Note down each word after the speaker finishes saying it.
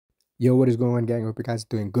Yo, what is going on, gang? Hope you guys are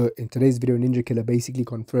doing good. In today's video, Ninjakilla basically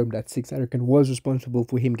confirmed that 6ARAKIN was responsible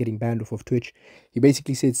for him getting banned off of Twitch. He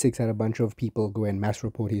basically said 6 had a bunch of people go and mass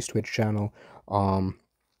report his Twitch channel. So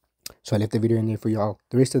I left the video in there for y'all.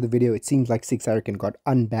 The rest of the video, it seems like 6ARAKIN got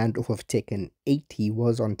unbanned off of Tekken 8. He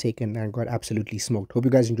was on Tekken and got absolutely smoked. Hope you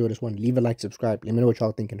guys enjoyed this one. Leave a like, subscribe. Let me know what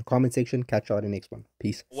y'all think in the comment section. Catch y'all in the next one.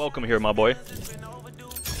 Peace. Welcome here, my boy.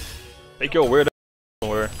 Take your weird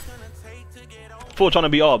somewhere. Fool trying to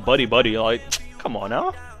be all buddy, like, come on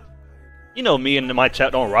now. You know me and my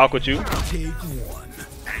chat don't rock with you.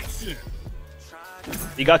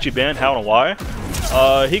 He got you banned, how and why?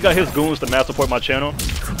 He got his goons to mass support my channel.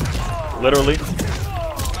 Literally.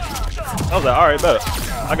 I was like, alright, bet.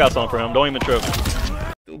 I got something for him, don't even trip.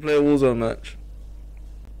 Still play a Warzone match.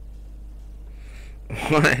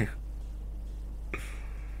 Why?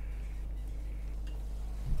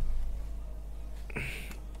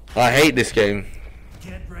 I hate this game.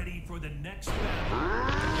 Get ready for the next battle.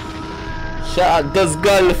 Shout out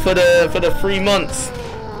Duzgull for the 3 months.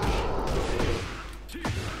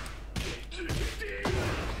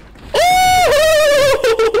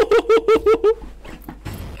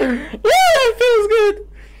 That feels good.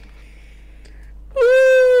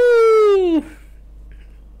 Ooh.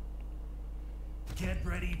 Get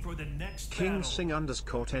ready for the next King battle. Sing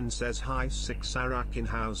 _10 says hi 6ARAKIN,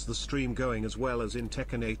 how's the stream going as well as in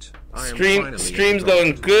Tekken 8? Stream's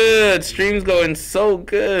going good. Stream's going so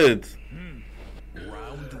good.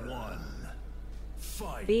 Round 1.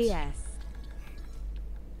 Fight. BS.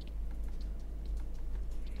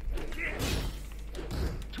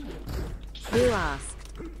 Who asked?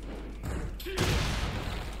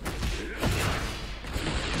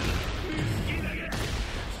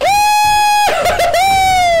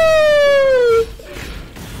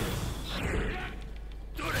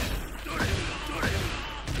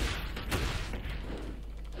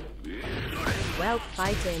 Well,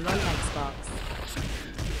 fighting on Xbox.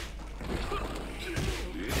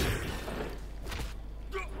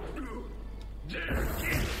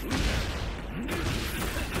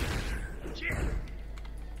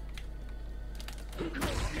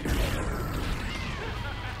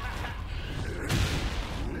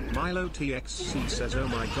 Milo TXC says oh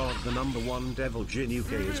my god, the #1 Devil Jin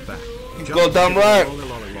UK is back. Goddamn right.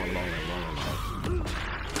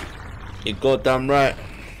 You goddamn right.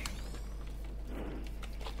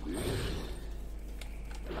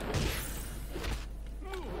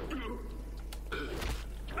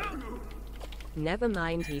 Never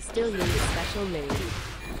mind, he still used special move.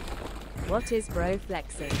 What is bro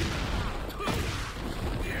flexing?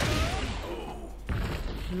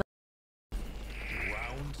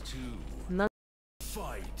 Round 2. Mon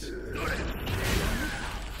Fight.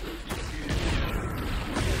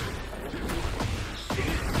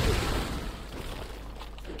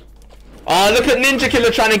 Oh, look at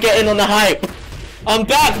Ninjakilla trying to get in on the hype. I'm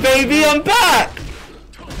back, baby. I'm back.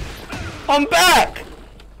 I'm back.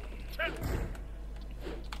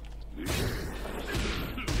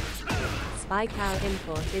 Spy cow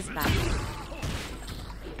import is back.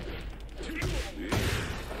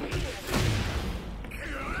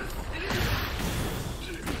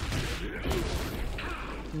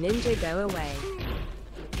 Ninja, go away.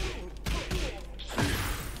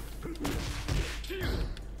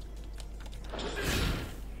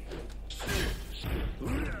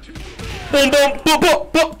 Boom, boom, boom, boom,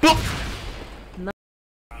 boom, boom.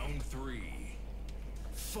 Round 3.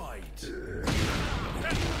 Fight.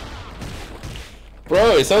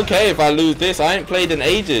 Bro, it's okay if I lose this. I ain't played in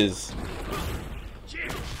ages.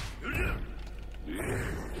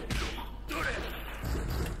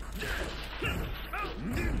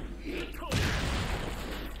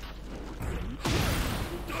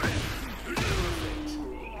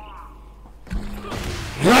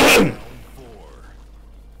 Round 4.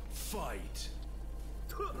 Fight.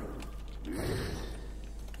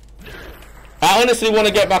 I honestly want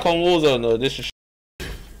to get back on Warzone though. This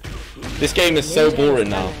game is so Ninja boring is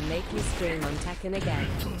now. gonna make you stream on Tekken again.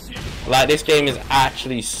 Like, this game is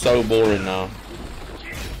actually so boring now.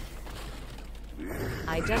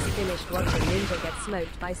 I just finished watching Ninja get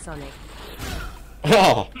smoked by Sonic.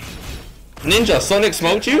 Oh, Ninja, Sonic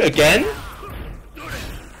smoked you again?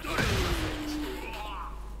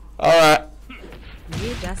 Alright.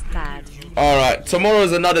 You just bad. Alright,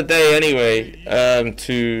 tomorrow's another day anyway.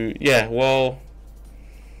 Yeah, well.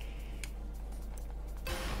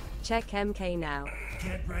 Check MK now.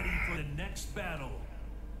 Get ready for the next battle.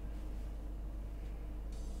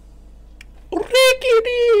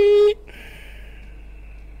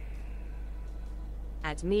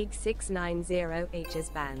 At Meeg690H is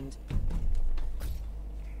banned.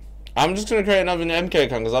 I'm just gonna create another MK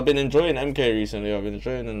account because I've been enjoying MK recently. I've been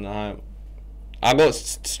enjoying the hype. I got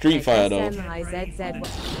Street Fighter though. No, I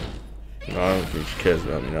don't think she cares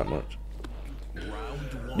about me that much.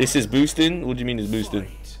 This is boosting? What do you mean it's boosting?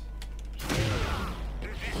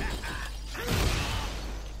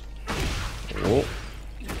 Oh.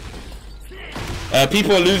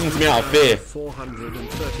 People are losing to me out of fear.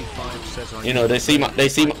 435 says You know, they see my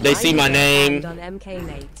name.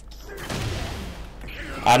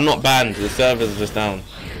 I'm not banned. The servers are just down.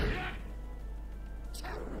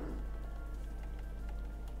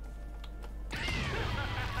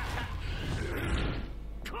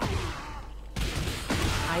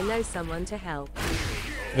 I know someone to help.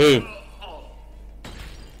 Who?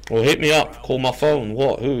 Well, hit me up. Call my phone.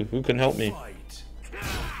 What? Who? Who can help me?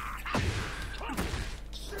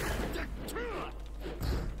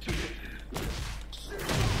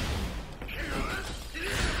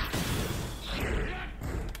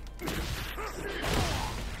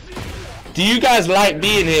 Do you guys like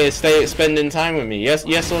being here, spending time with me?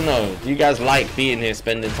 Yes or no? Do you guys like being here,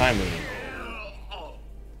 spending time with me?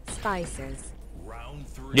 Spices.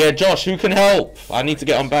 Yeah, Josh, who can help? I need to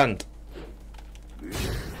get unbanned.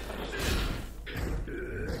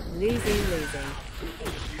 Losing.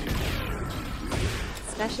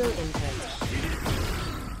 Special input.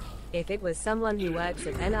 If it was someone who works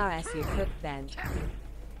at NRS you could then.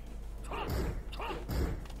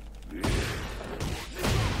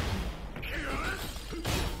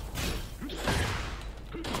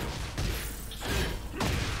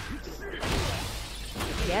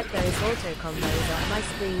 Get those auto combos on my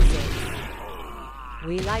screen soon.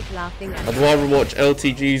 We like laughing at you. I'd rather watch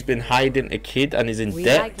LTG's been hiding a kid and is in We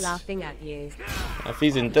debt. like laughing at you. If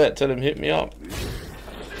he's in debt, tell him hit me up.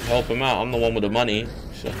 Help him out. I'm the one with the money.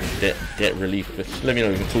 Debt relief. Let me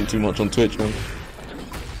know if you can talk too much on Twitch, man.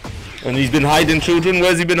 And he's been hiding children.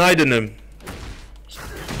 Where's he been hiding them?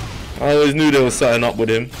 I always knew there was something up with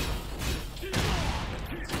him.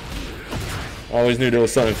 I always knew there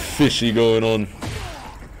was something fishy going on.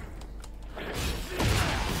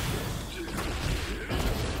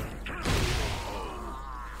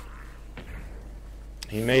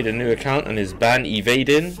 He made a new account and is ban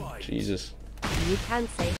evading. Jesus. You can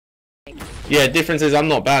say. Yeah, difference is I'm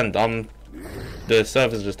not banned. The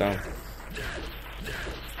server's just down.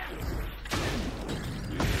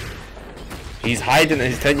 He's hiding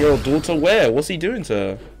his 10-year-old daughter. Where? What's he doing to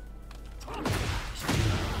her?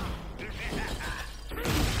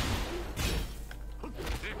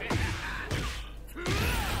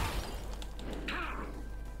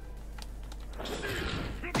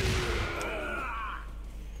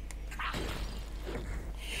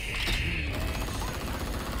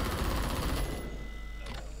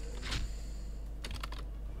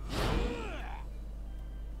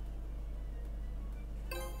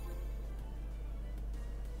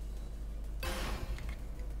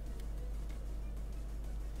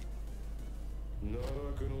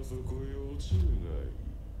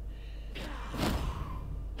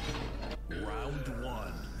 Round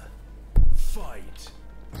one. Fight.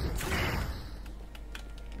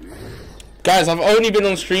 Guys, I've only been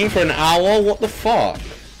on stream for an hour. What the fuck?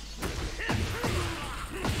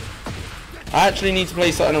 I actually need to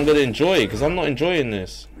play something I'm going to enjoy because I'm not enjoying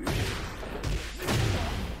this.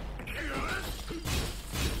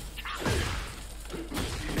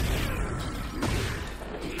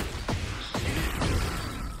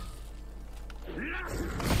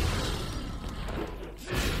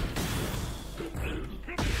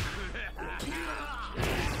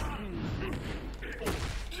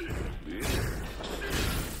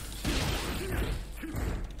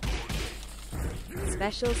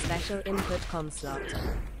 Special input com slot.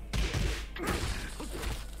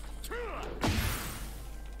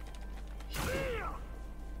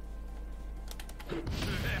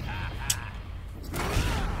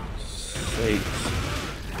 Wait.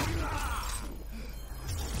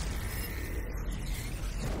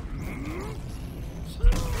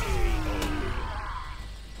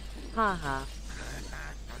 Haha.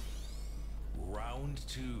 Round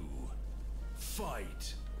two.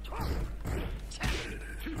 Fight.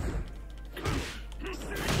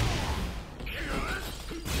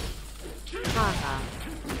 Haha.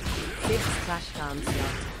 6 crash cam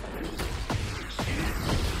slot.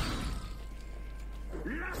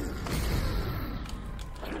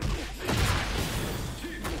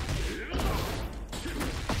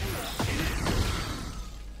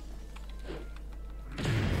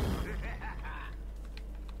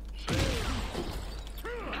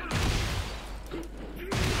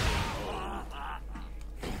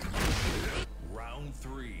 Round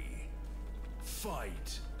three.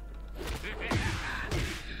 Fight.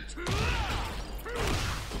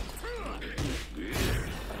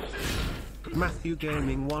 Matthew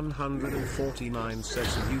Gaming 149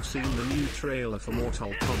 says, have you seen the new trailer for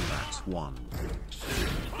Mortal Kombat 1?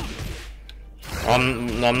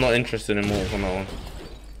 I'm not interested in Mortal Kombat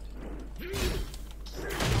 1.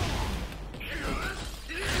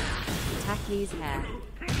 Taki's hair.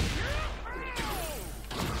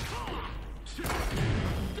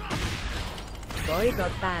 Boy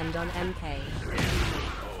got banned on MK.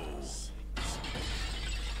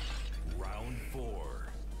 Round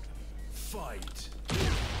 4. Fight.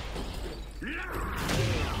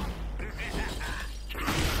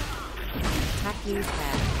 Taki's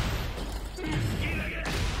hair.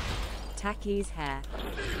 Taki's hair.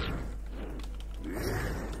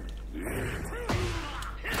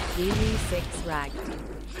 DV6 ragged.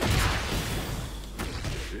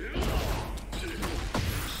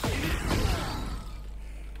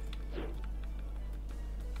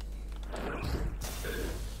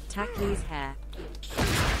 Taki's hair.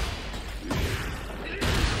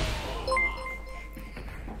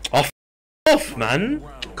 Off, man.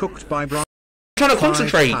 Cooked by Brian. I'm trying to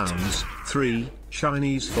concentrate. £5. 3.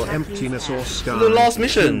 Chinese for emptiness or sky. The last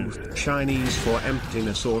mission. 2. Chinese for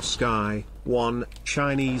emptiness or sky. 1.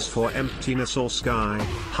 Chinese for emptiness or sky.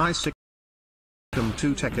 Hi 6.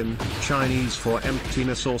 2 Tekken. Chinese for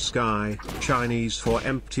emptiness or sky. Chinese for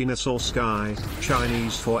emptiness or sky.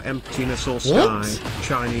 Chinese for emptiness or sky.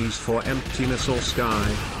 Chinese for emptiness or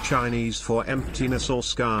sky. Chinese for emptiness or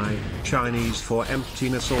sky. Chinese for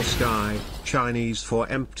emptiness or sky. Chinese for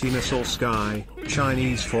emptiness or sky.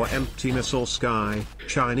 Chinese for emptiness or sky.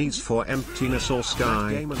 Chinese for emptiness or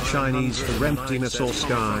sky. Chinese for emptiness or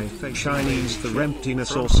sky. Chinese for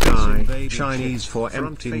emptiness or sky. Chinese for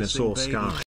emptiness or sky.